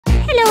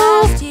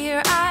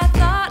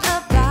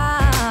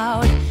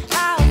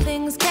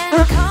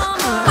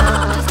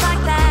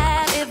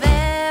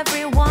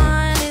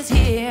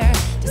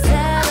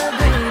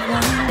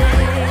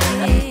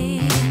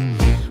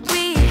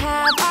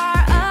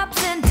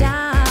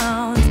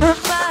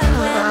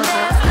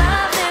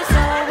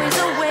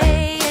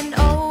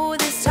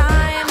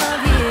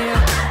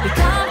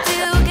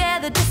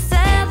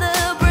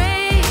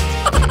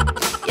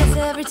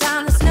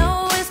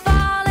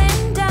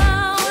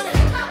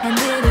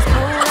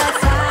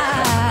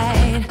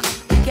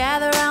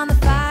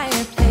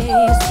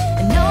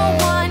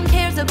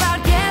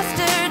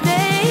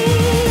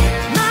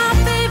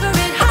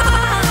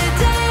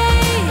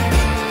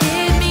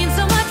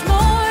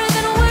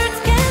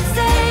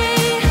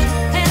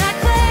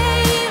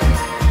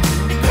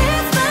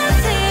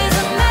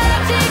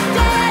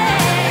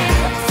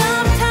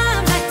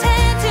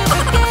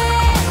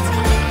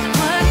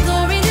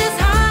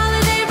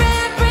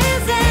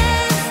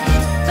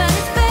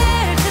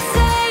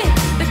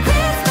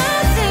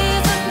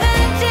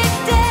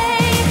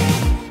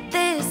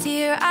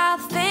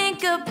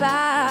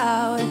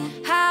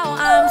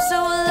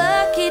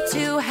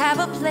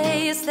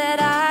that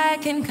I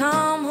can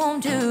come home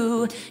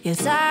to.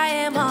 Yes, I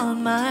am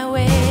on my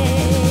way.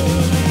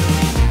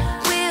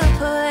 We'll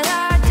put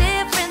our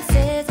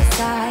differences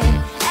aside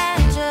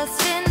and just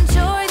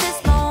enjoy this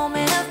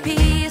moment of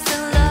peace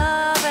and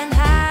love and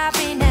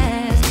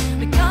happiness.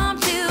 We come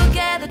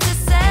together to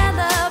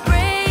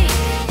celebrate.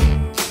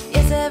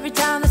 Yes, every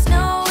time the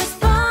snow is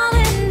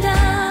falling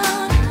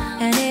down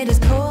and it is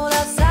cold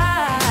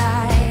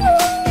outside,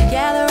 we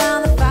gather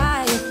around the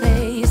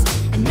fireplace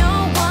and no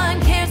one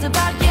cares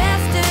about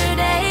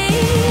yesterday.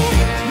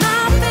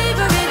 My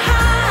favorite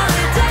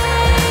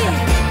holiday,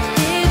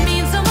 it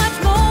means so much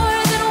more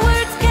than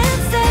words can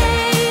say.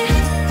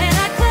 And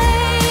I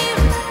claim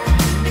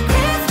that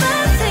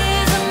Christmas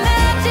is a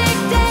magic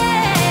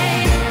day.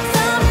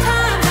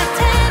 Sometimes I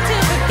tend to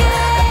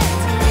forget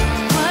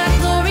what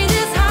glory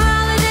this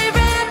holiday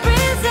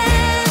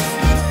represents,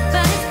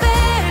 but it's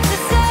fair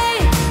to say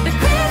that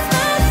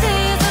Christmas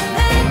is a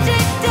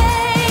magic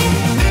day.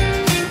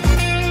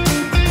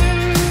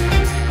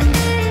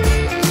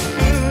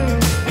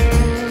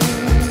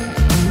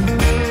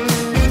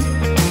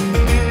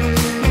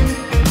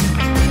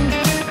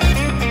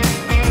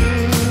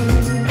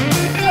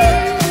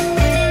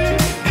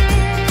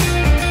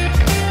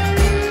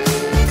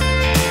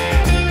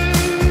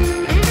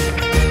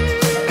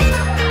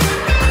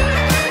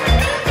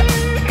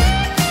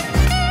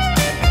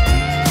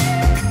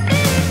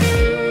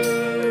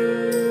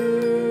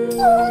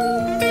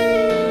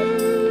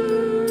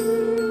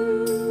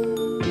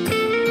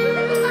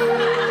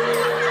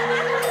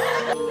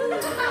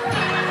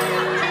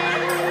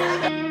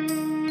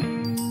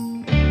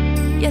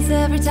 Yes,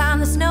 every time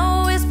the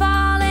snow is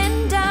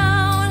falling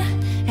down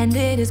and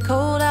it is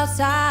cold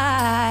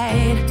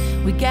outside,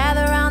 we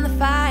gather around the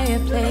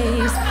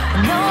fireplace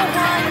and no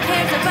one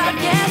cares about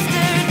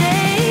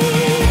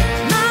yesterday.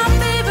 My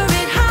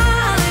favorite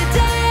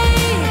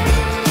holiday,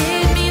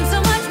 it means so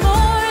much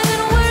more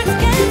than words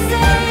can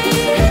say.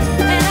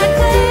 And I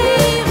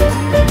claim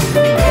that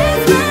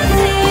Christmas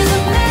is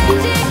a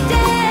magic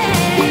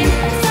day.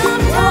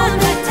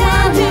 Sometimes I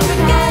tend to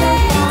forget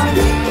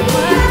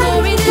what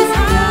glory this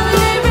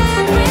holiday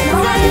represents,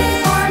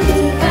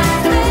 but it's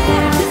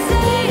fair to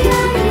say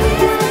that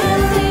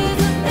Christmas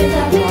is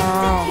a magic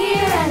day.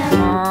 Here and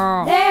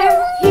there,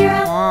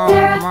 here,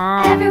 there,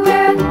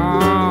 everywhere.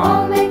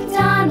 Old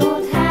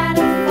MacDonald had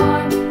a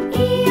farm,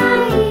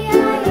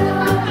 E-I-E-I-O.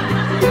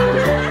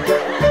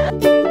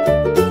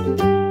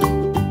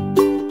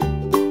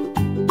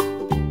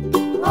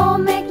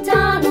 Old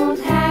MacDonald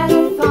had a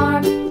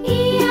farm,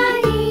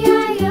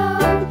 E-I-E-I-O.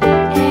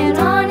 And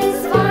on his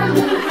farm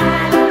he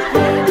had a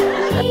pig,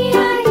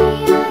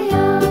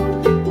 E-I-E-I-O.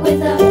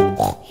 With a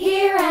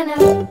here and a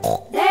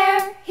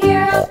there,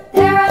 here,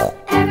 there,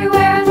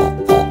 everywhere.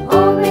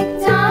 Old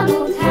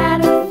MacDonald had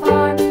a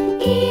farm,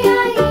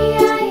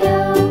 E-I-E-I-O.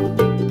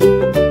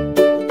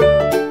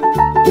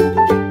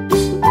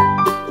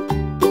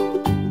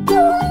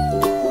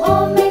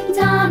 Old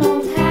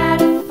MacDonald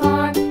had a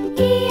farm,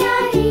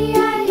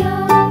 E-I-E-I-O.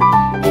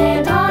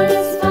 And on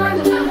his farm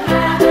he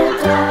had a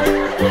dog,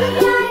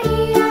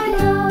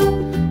 E-I-E-I-O.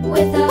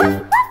 With a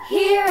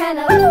here and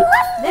a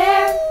there,